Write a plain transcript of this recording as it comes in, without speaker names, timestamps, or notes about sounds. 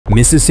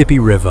Mississippi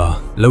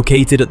River,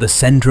 located at the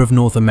center of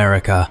North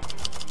America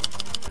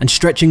and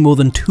stretching more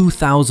than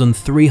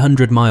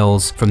 2,300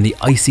 miles from the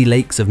icy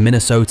lakes of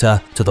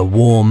Minnesota to the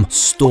warm,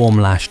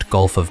 storm-lashed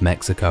Gulf of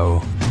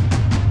Mexico.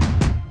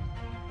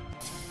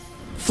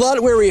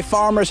 Flood-weary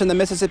farmers in the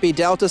Mississippi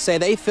Delta say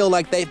they feel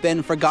like they've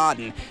been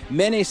forgotten.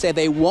 Many say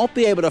they won't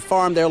be able to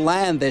farm their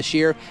land this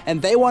year,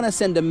 and they want to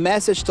send a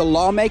message to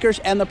lawmakers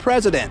and the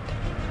president.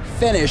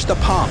 Finish the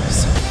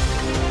pumps.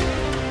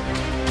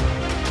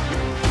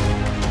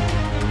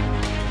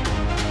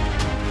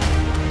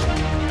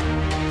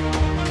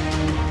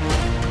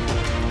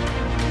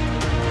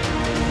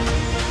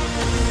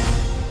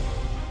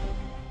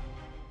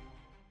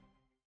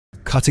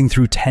 Cutting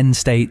through 10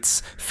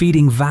 states,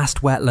 feeding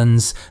vast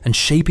wetlands, and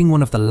shaping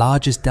one of the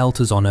largest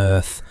deltas on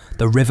Earth,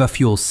 the river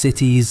fuels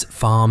cities,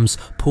 farms,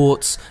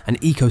 ports, and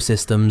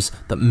ecosystems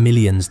that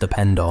millions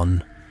depend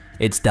on.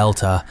 Its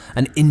delta,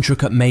 an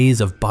intricate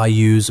maze of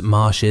bayous,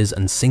 marshes,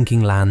 and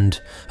sinking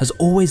land, has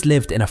always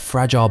lived in a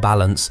fragile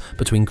balance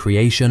between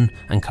creation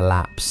and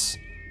collapse.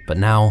 But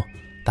now,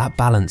 that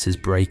balance is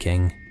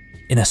breaking.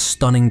 In a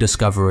stunning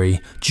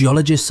discovery,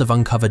 geologists have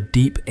uncovered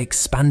deep,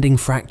 expanding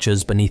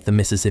fractures beneath the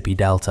Mississippi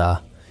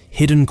Delta,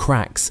 hidden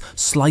cracks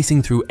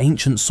slicing through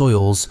ancient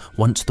soils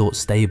once thought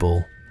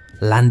stable.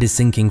 Land is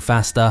sinking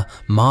faster,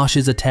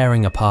 marshes are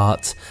tearing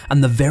apart,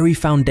 and the very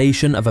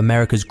foundation of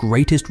America's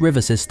greatest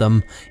river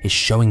system is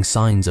showing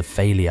signs of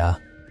failure.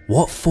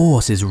 What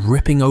force is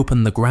ripping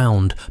open the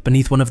ground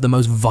beneath one of the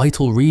most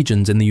vital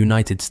regions in the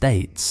United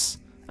States?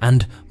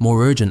 And,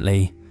 more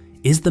urgently,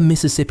 is the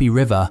Mississippi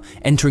River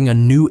entering a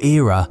new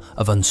era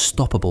of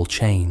unstoppable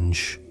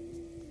change?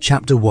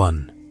 Chapter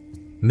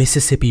 1.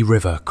 Mississippi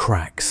River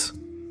Cracks.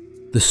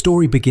 The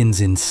story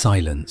begins in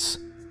silence,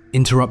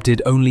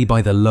 interrupted only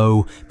by the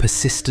low,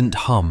 persistent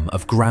hum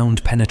of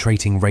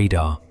ground-penetrating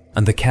radar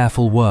and the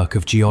careful work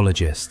of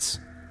geologists.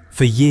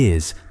 For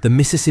years, the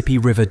Mississippi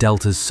River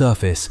Delta's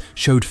surface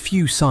showed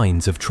few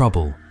signs of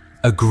trouble,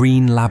 a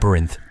green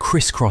labyrinth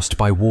crisscrossed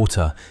by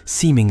water,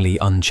 seemingly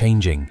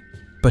unchanging.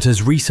 But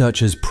as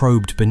researchers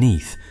probed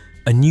beneath,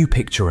 a new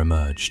picture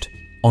emerged.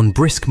 On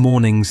brisk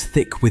mornings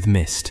thick with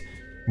mist,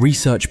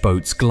 research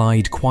boats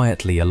glide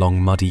quietly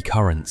along muddy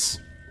currents.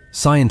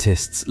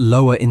 Scientists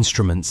lower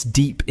instruments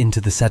deep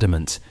into the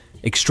sediment,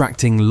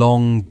 extracting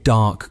long,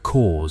 dark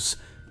cores,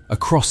 a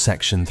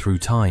cross-section through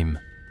time.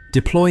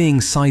 Deploying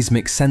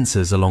seismic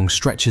sensors along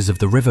stretches of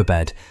the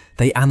riverbed,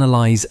 they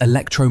analyze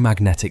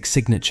electromagnetic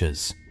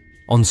signatures.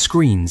 On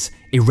screens,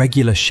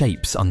 irregular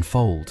shapes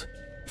unfold.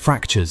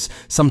 Fractures,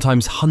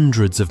 sometimes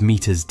hundreds of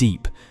meters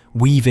deep,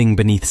 weaving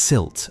beneath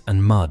silt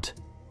and mud.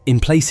 In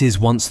places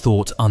once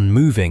thought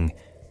unmoving,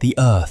 the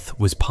earth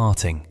was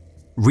parting.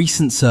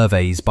 Recent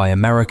surveys by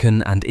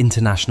American and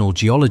international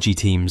geology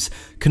teams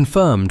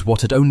confirmed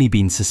what had only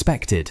been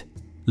suspected.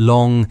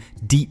 Long,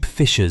 deep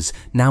fissures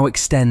now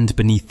extend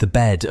beneath the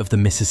bed of the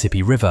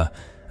Mississippi River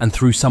and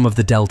through some of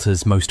the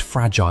delta's most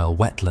fragile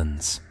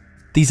wetlands.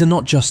 These are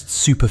not just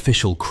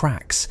superficial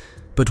cracks,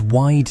 but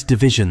wide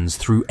divisions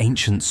through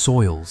ancient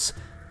soils,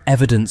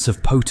 evidence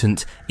of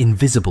potent,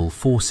 invisible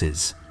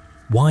forces.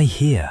 Why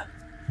here?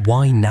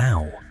 Why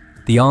now?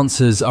 The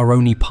answers are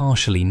only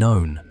partially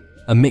known.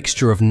 A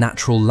mixture of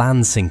natural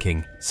land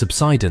sinking,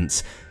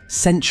 subsidence,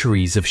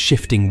 centuries of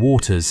shifting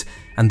waters,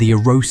 and the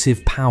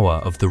erosive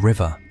power of the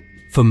river.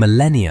 For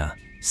millennia,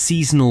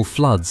 seasonal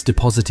floods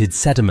deposited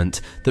sediment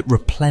that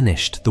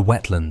replenished the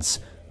wetlands,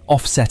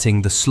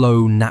 offsetting the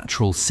slow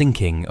natural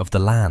sinking of the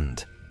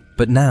land.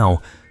 But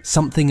now,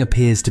 something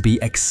appears to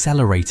be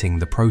accelerating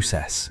the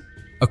process.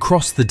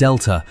 Across the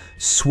delta,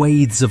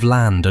 swathes of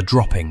land are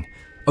dropping,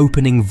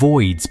 opening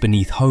voids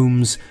beneath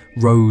homes,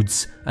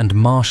 roads, and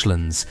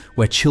marshlands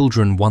where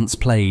children once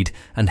played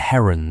and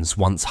herons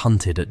once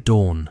hunted at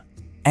dawn.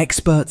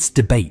 Experts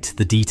debate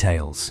the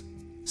details.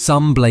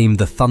 Some blame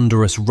the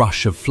thunderous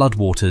rush of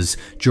floodwaters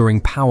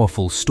during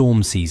powerful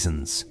storm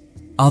seasons.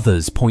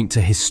 Others point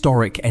to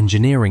historic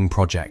engineering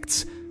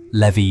projects,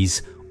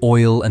 levees,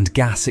 oil and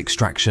gas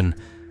extraction,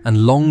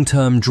 and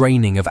long-term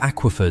draining of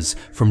aquifers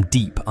from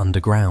deep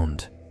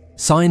underground.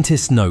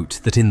 Scientists note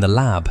that in the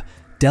lab,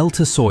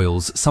 delta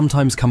soils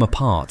sometimes come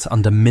apart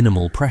under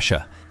minimal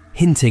pressure,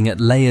 hinting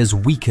at layers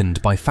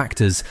weakened by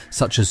factors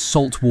such as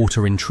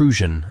saltwater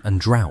intrusion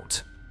and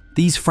drought.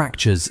 These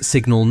fractures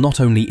signal not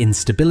only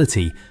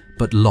instability,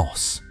 but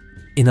loss.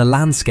 In a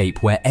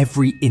landscape where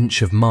every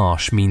inch of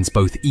marsh means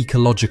both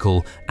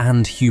ecological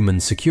and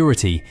human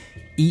security,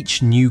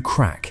 each new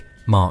crack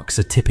marks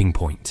a tipping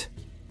point.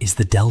 Is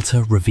the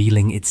delta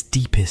revealing its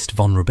deepest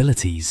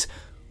vulnerabilities,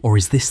 or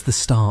is this the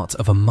start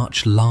of a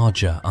much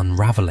larger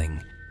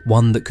unraveling,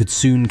 one that could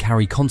soon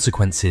carry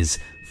consequences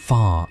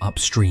far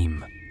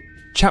upstream?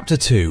 Chapter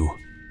 2.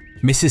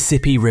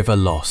 Mississippi River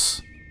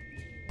Loss.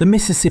 The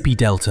Mississippi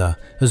Delta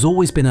has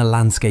always been a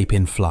landscape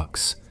in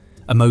flux,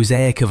 a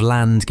mosaic of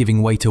land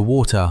giving way to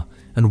water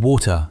and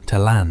water to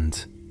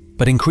land.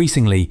 But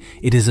increasingly,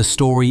 it is a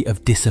story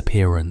of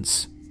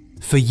disappearance.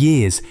 For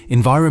years,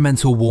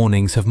 environmental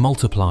warnings have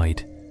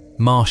multiplied.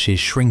 marshes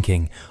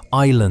shrinking,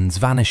 islands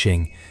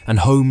vanishing, and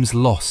homes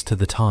lost to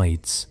the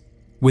tides.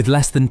 With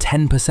less than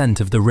 10%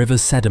 of the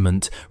river's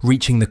sediment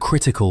reaching the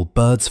critical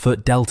Bird's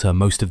Foot Delta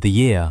most of the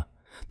year,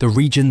 the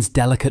region's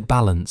delicate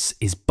balance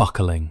is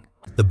buckling.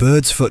 The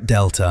Bird's Foot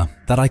Delta,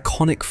 that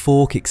iconic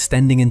fork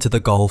extending into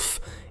the Gulf,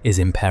 is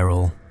in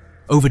peril.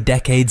 Over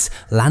decades,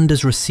 land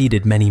has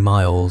receded many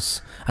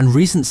miles, and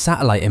recent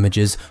satellite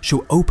images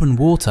show open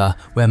water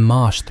where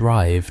marsh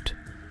thrived.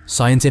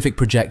 Scientific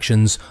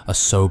projections are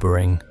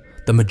sobering.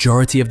 The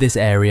majority of this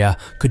area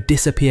could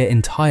disappear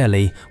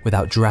entirely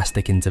without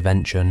drastic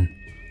intervention.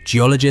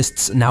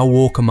 Geologists now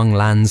walk among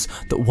lands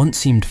that once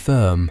seemed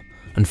firm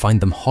and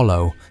find them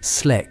hollow,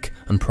 slick,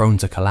 and prone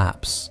to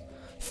collapse.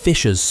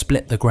 Fissures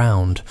split the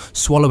ground,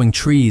 swallowing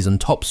trees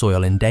and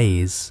topsoil in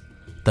days.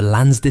 The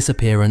land's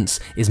disappearance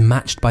is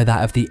matched by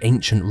that of the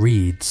ancient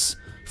reeds,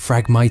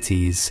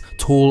 Phragmites,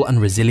 tall and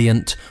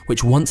resilient,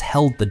 which once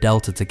held the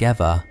delta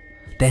together.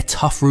 Their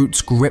tough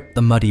roots grip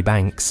the muddy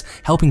banks,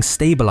 helping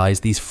stabilize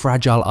these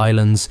fragile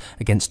islands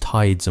against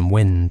tides and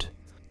wind.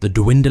 The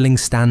dwindling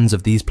stands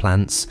of these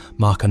plants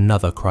mark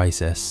another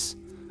crisis.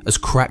 As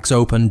cracks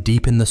open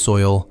deep in the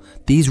soil,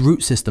 these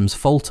root systems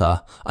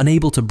falter,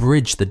 unable to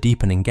bridge the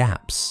deepening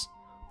gaps.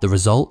 The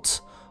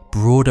result?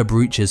 Broader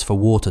breaches for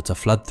water to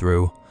flood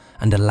through,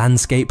 and a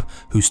landscape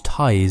whose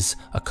ties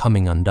are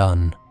coming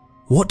undone.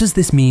 What does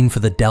this mean for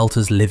the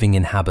delta's living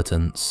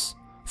inhabitants?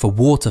 For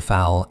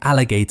waterfowl,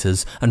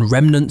 alligators, and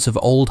remnants of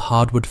old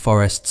hardwood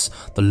forests,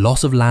 the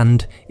loss of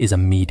land is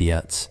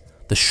immediate.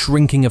 The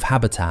shrinking of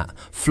habitat,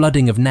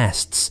 flooding of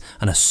nests,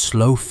 and a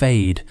slow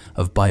fade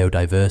of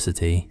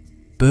biodiversity.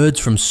 Birds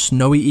from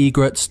snowy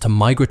egrets to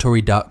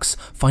migratory ducks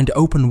find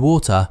open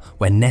water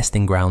where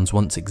nesting grounds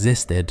once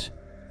existed.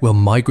 Will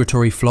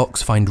migratory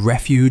flocks find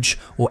refuge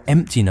or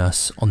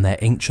emptiness on their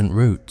ancient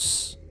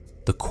roots?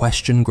 The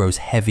question grows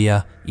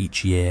heavier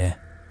each year.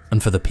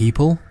 And for the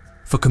people?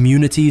 For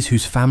communities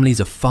whose families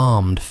have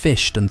farmed,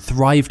 fished, and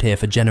thrived here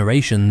for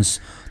generations,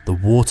 the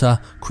water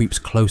creeps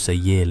closer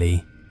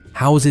yearly.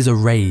 Houses are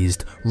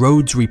razed,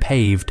 roads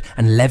repaved,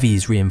 and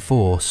levees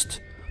reinforced.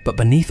 But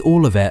beneath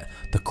all of it,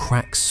 the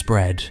cracks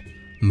spread,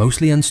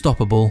 mostly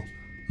unstoppable,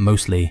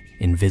 mostly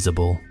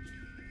invisible.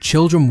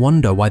 Children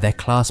wonder why their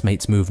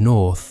classmates move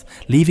north,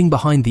 leaving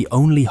behind the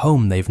only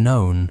home they've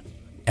known.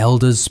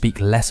 Elders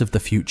speak less of the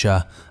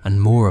future and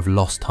more of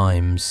lost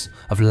times,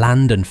 of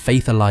land and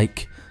faith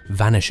alike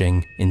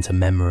vanishing into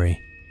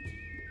memory.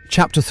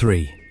 Chapter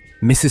 3: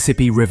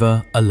 Mississippi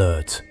River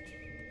Alert.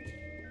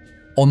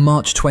 On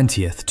March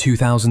 20th,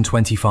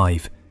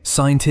 2025,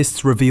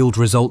 scientists revealed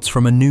results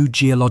from a new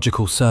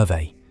geological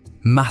survey.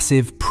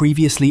 Massive,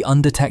 previously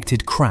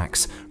undetected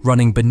cracks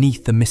running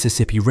beneath the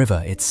Mississippi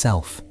River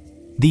itself.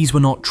 These were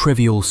not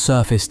trivial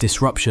surface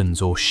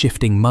disruptions or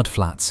shifting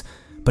mudflats,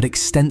 but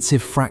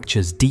extensive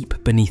fractures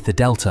deep beneath the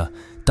delta,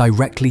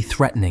 directly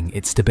threatening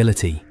its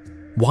stability.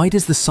 Why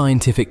does the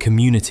scientific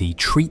community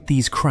treat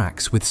these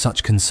cracks with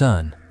such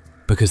concern?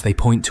 Because they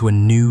point to a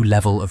new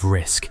level of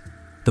risk.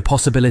 The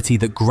possibility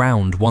that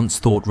ground once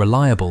thought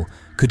reliable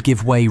could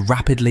give way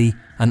rapidly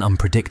and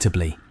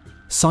unpredictably.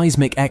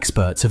 Seismic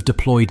experts have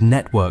deployed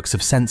networks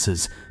of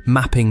sensors,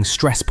 mapping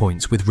stress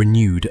points with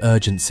renewed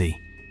urgency.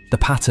 The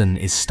pattern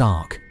is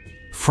stark.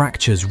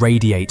 Fractures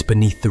radiate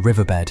beneath the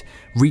riverbed,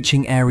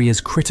 reaching areas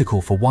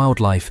critical for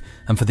wildlife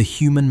and for the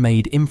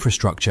human-made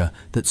infrastructure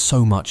that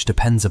so much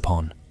depends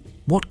upon.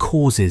 What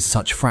causes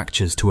such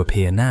fractures to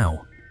appear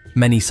now?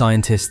 Many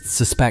scientists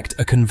suspect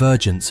a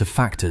convergence of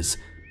factors: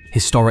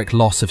 historic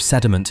loss of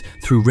sediment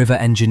through river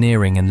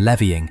engineering and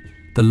leveeing,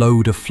 the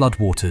load of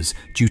floodwaters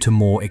due to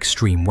more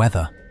extreme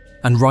weather,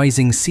 and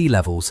rising sea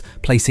levels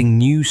placing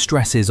new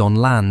stresses on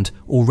land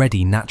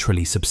already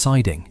naturally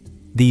subsiding.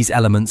 These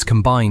elements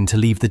combine to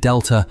leave the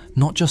delta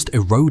not just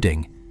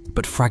eroding,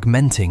 but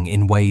fragmenting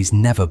in ways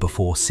never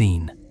before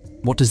seen.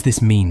 What does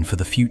this mean for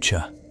the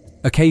future?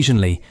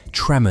 Occasionally,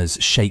 tremors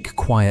shake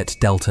quiet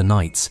delta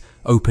nights,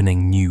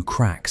 opening new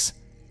cracks.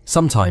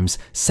 Sometimes,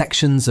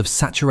 sections of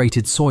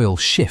saturated soil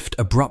shift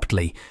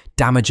abruptly,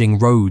 damaging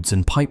roads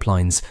and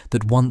pipelines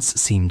that once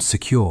seemed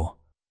secure.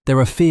 There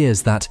are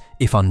fears that,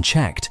 if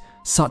unchecked,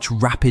 such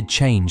rapid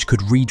change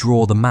could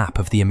redraw the map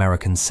of the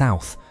American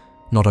South,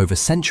 not over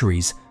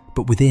centuries,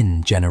 but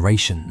within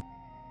generations.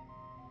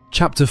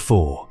 Chapter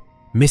 4: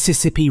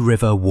 Mississippi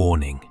River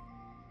Warning.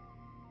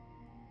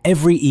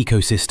 Every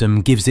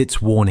ecosystem gives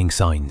its warning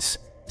signs,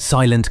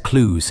 silent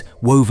clues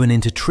woven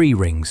into tree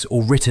rings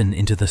or written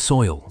into the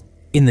soil.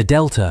 In the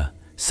delta,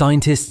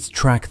 scientists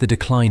track the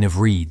decline of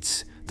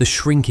reeds, the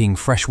shrinking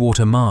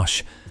freshwater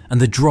marsh,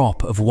 and the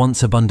drop of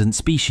once abundant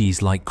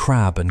species like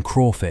crab and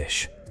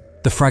crawfish.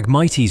 The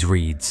Phragmites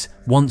reeds,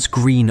 once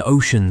green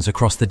oceans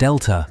across the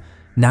delta,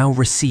 now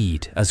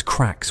recede as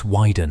cracks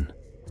widen.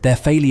 Their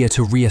failure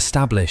to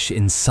re-establish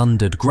in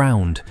sundered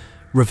ground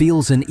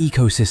reveals an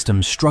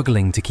ecosystem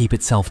struggling to keep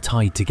itself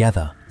tied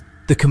together.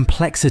 The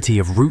complexity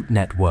of root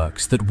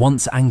networks that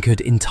once anchored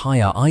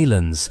entire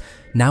islands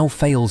now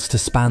fails to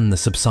span the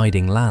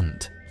subsiding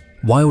land.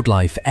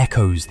 Wildlife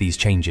echoes these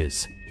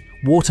changes.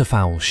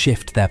 Waterfowl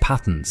shift their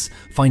patterns,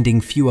 finding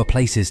fewer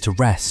places to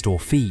rest or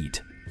feed.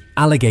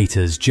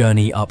 Alligators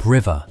journey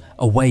upriver,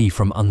 away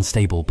from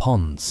unstable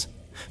ponds.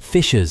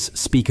 Fishers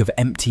speak of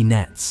empty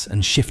nets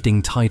and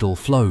shifting tidal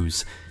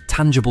flows,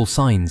 tangible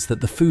signs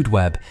that the food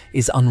web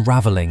is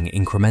unraveling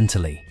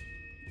incrementally.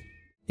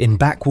 In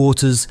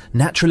backwaters,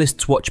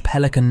 naturalists watch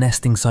pelican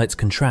nesting sites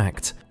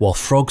contract, while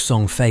frog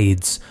song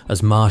fades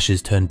as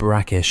marshes turn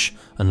brackish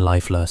and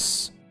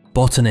lifeless.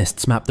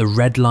 Botanists map the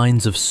red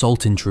lines of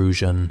salt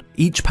intrusion,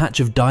 each patch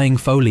of dying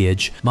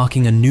foliage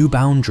marking a new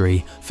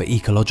boundary for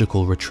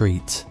ecological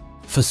retreat.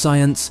 For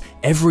science,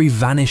 every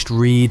vanished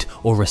reed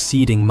or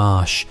receding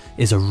marsh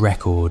is a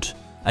record,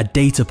 a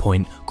data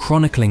point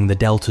chronicling the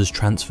delta's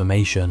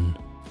transformation.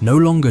 No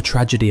longer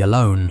tragedy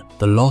alone,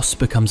 the loss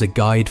becomes a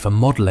guide for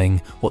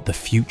modelling what the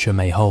future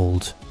may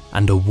hold,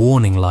 and a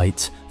warning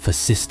light for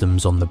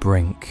systems on the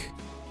brink.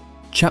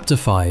 Chapter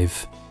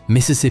 5: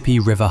 Mississippi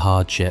River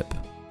Hardship.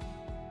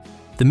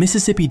 The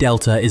Mississippi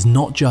Delta is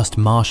not just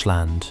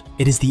marshland,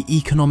 it is the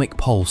economic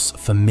pulse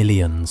for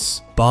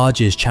millions.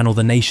 Barges channel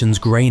the nation's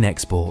grain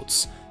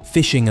exports.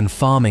 Fishing and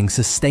farming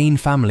sustain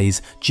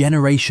families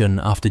generation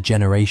after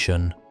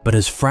generation. But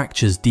as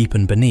fractures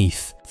deepen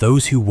beneath,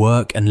 those who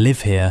work and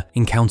live here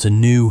encounter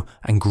new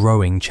and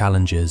growing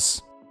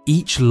challenges.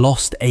 Each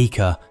lost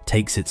acre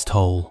takes its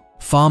toll.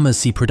 Farmers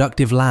see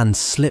productive land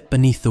slip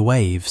beneath the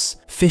waves.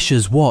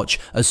 Fishers watch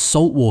as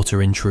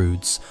saltwater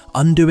intrudes,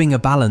 undoing a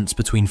balance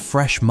between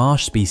fresh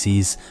marsh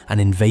species and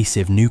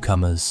invasive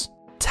newcomers.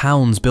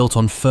 Towns built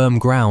on firm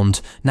ground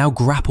now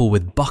grapple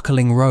with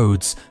buckling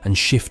roads and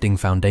shifting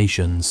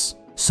foundations.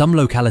 Some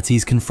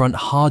localities confront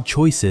hard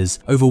choices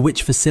over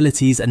which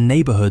facilities and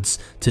neighbourhoods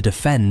to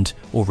defend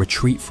or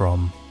retreat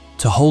from.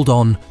 To hold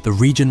on, the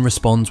region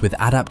responds with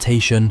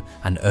adaptation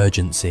and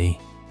urgency.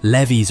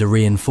 Levees are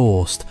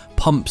reinforced,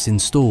 pumps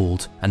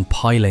installed, and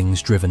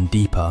pilings driven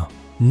deeper.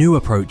 New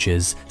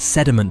approaches,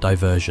 sediment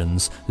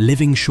diversions,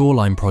 living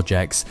shoreline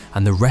projects,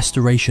 and the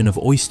restoration of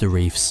oyster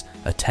reefs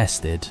are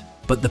tested.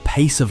 But the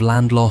pace of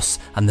land loss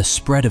and the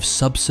spread of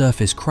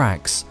subsurface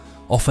cracks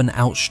often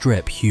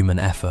outstrip human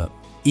effort.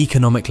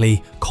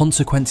 Economically,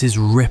 consequences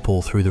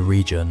ripple through the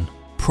region.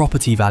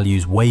 Property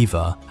values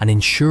waver and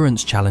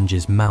insurance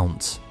challenges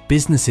mount.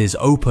 Businesses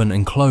open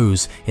and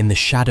close in the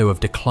shadow of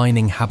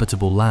declining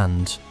habitable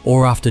land,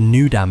 or after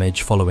new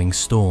damage following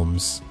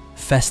storms.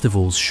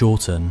 Festivals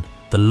shorten,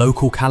 the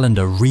local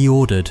calendar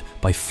reordered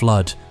by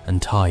flood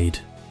and tide,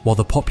 while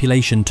the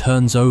population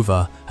turns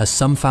over as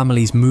some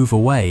families move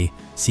away,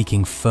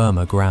 seeking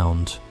firmer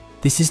ground.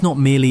 This is not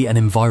merely an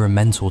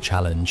environmental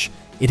challenge,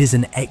 it is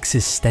an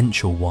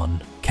existential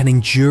one. Can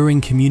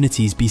enduring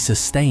communities be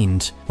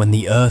sustained when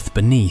the earth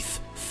beneath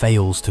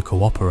fails to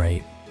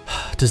cooperate?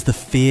 Does the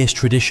fierce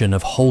tradition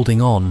of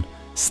holding on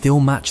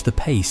still match the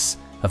pace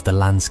of the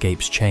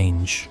landscape's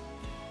change?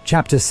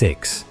 Chapter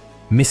 6: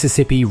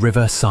 Mississippi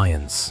River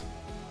Science.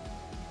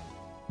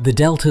 The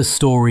Delta's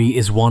story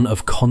is one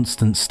of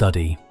constant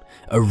study,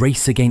 a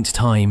race against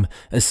time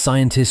as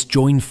scientists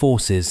join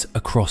forces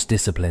across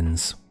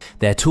disciplines.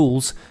 Their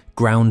tools,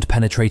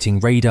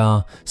 ground-penetrating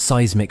radar,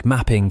 seismic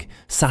mapping,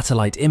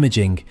 satellite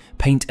imaging,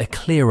 paint a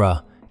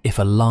clearer, if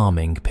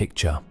alarming,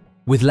 picture.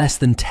 With less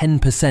than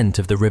 10%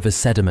 of the river's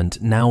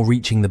sediment now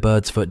reaching the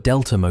Birdsfoot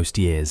Delta most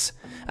years,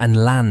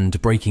 and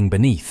land breaking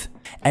beneath,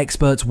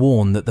 experts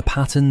warn that the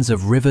patterns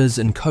of rivers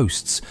and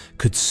coasts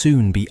could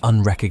soon be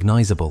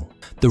unrecognizable.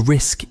 The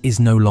risk is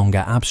no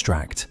longer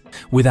abstract.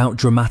 Without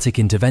dramatic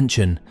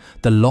intervention,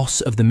 the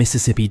loss of the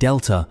Mississippi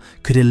Delta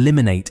could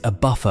eliminate a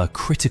buffer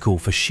critical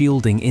for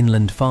shielding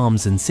inland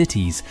farms and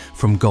cities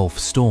from Gulf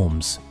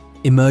storms.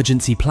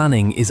 Emergency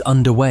planning is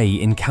underway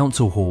in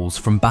council halls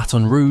from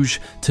Baton Rouge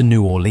to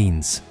New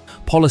Orleans.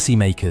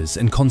 Policymakers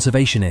and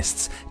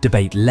conservationists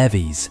debate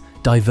levees,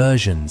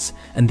 diversions,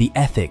 and the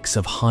ethics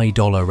of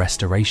high-dollar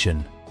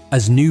restoration.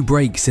 As new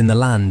breaks in the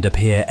land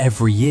appear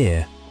every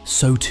year,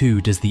 so too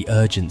does the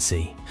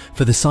urgency.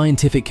 For the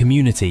scientific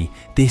community,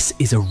 this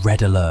is a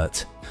red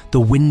alert.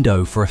 The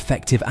window for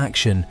effective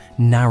action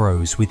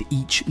narrows with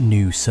each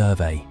new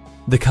survey.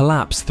 The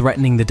collapse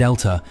threatening the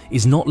Delta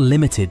is not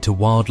limited to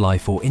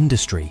wildlife or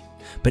industry,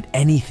 but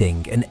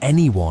anything and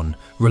anyone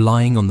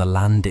relying on the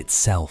land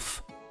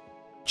itself.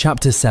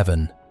 Chapter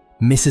 7: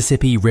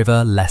 Mississippi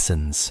River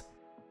Lessons.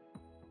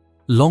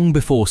 Long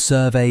before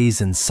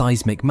surveys and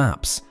seismic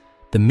maps,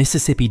 the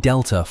Mississippi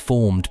Delta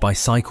formed by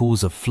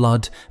cycles of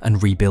flood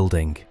and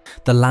rebuilding.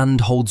 The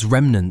land holds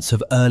remnants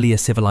of earlier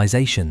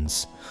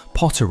civilizations,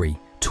 pottery,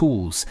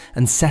 tools,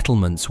 and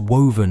settlements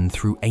woven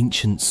through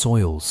ancient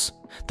soils.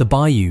 The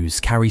bayous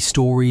carry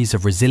stories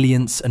of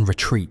resilience and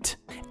retreat,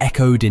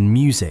 echoed in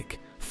music,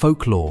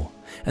 folklore,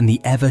 and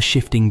the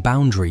ever-shifting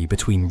boundary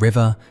between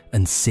river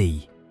and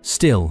sea.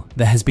 Still,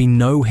 there has been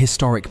no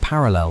historic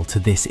parallel to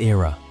this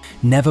era.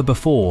 Never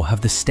before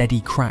have the steady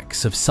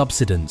cracks of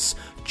subsidence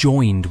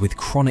joined with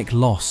chronic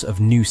loss of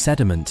new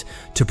sediment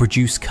to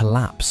produce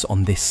collapse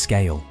on this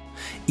scale.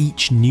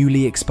 Each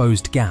newly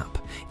exposed gap,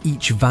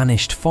 each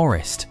vanished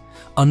forest,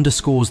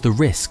 underscores the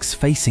risks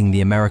facing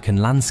the American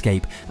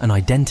landscape and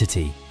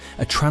identity,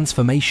 a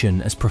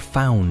transformation as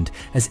profound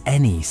as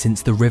any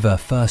since the river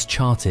first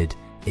charted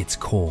its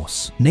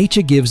course.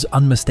 Nature gives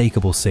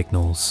unmistakable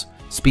signals.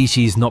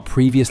 Species not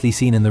previously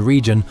seen in the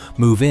region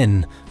move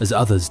in as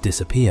others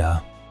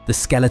disappear. The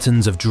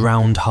skeletons of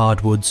drowned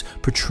hardwoods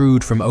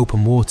protrude from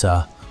open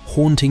water,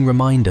 haunting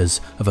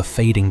reminders of a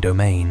fading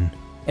domain.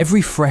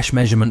 Every fresh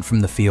measurement from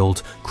the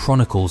field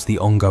chronicles the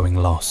ongoing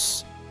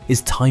loss.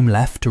 Is time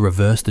left to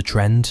reverse the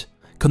trend?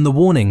 Can the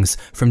warnings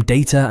from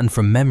data and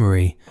from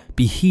memory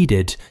be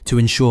heeded to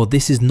ensure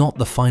this is not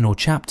the final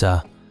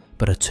chapter,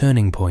 but a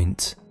turning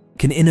point?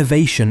 Can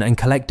innovation and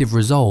collective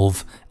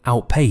resolve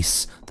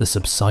outpace the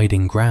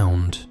subsiding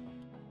ground?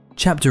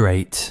 Chapter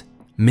 8: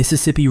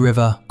 Mississippi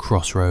River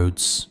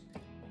Crossroads.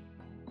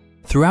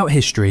 Throughout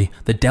history,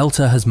 the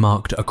Delta has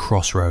marked a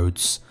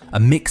crossroads, a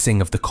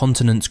mixing of the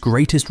continent's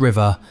greatest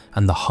river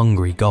and the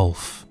hungry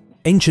Gulf.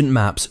 Ancient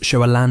maps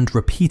show a land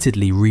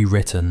repeatedly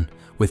rewritten,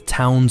 with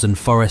towns and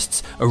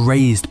forests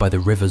erased by the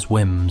river's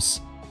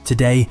whims.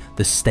 Today,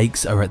 the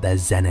stakes are at their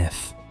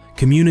zenith.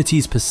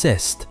 Communities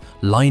persist,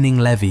 lining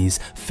levees,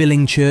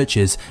 filling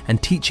churches,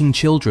 and teaching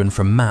children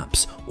from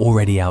maps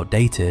already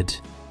outdated.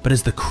 But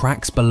as the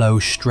cracks below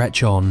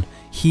stretch on,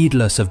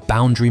 heedless of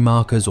boundary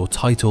markers or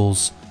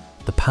titles,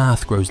 the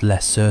path grows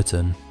less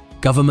certain.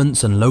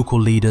 Governments and local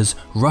leaders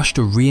rush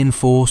to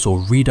reinforce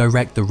or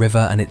redirect the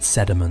river and its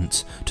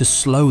sediment to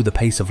slow the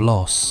pace of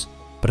loss,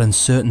 but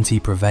uncertainty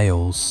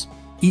prevails.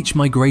 Each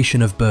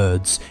migration of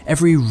birds,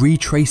 every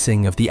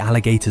retracing of the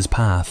alligator's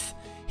path,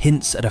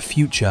 hints at a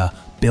future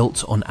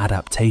built on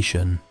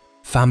adaptation.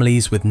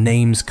 Families with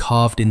names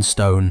carved in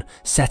stone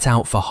set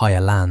out for higher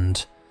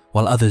land,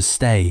 while others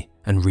stay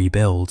and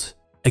rebuild.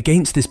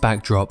 Against this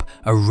backdrop,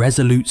 a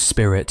resolute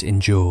spirit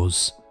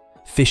endures.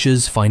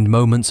 Fishers find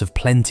moments of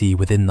plenty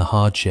within the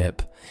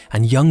hardship,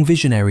 and young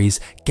visionaries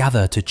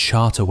gather to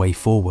chart a way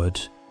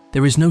forward.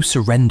 There is no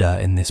surrender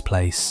in this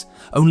place,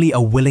 only a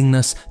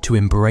willingness to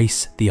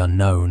embrace the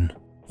unknown.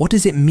 What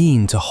does it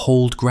mean to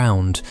hold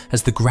ground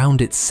as the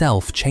ground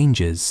itself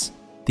changes?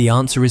 The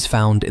answer is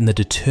found in the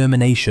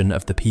determination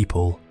of the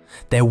people,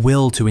 their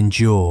will to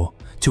endure,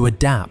 to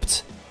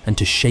adapt, and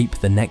to shape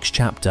the next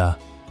chapter,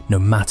 no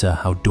matter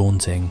how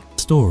daunting.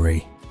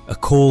 Story: a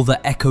call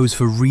that echoes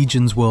for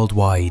regions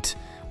worldwide,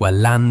 where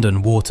land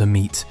and water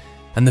meet,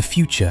 and the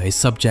future is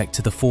subject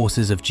to the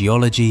forces of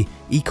geology,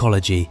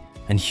 ecology,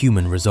 and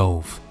human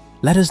resolve.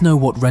 Let us know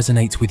what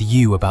resonates with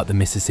you about the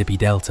Mississippi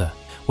Delta,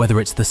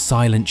 whether it's the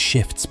silent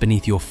shifts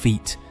beneath your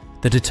feet,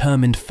 the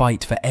determined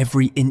fight for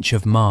every inch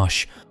of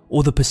marsh,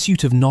 or the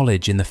pursuit of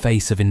knowledge in the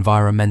face of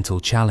environmental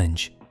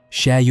challenge.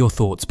 Share your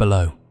thoughts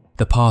below.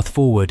 The path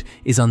forward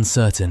is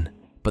uncertain,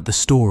 but the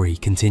story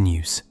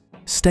continues.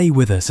 Stay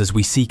with us as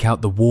we seek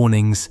out the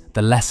warnings,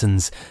 the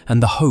lessons,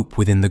 and the hope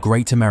within the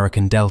Great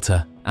American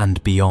Delta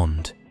and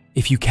beyond.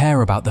 If you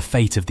care about the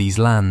fate of these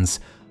lands,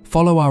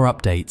 follow our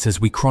updates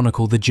as we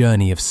chronicle the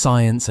journey of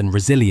science and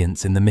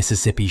resilience in the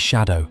Mississippi's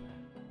shadow,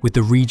 with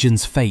the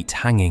region's fate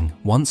hanging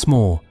once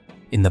more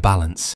in the balance.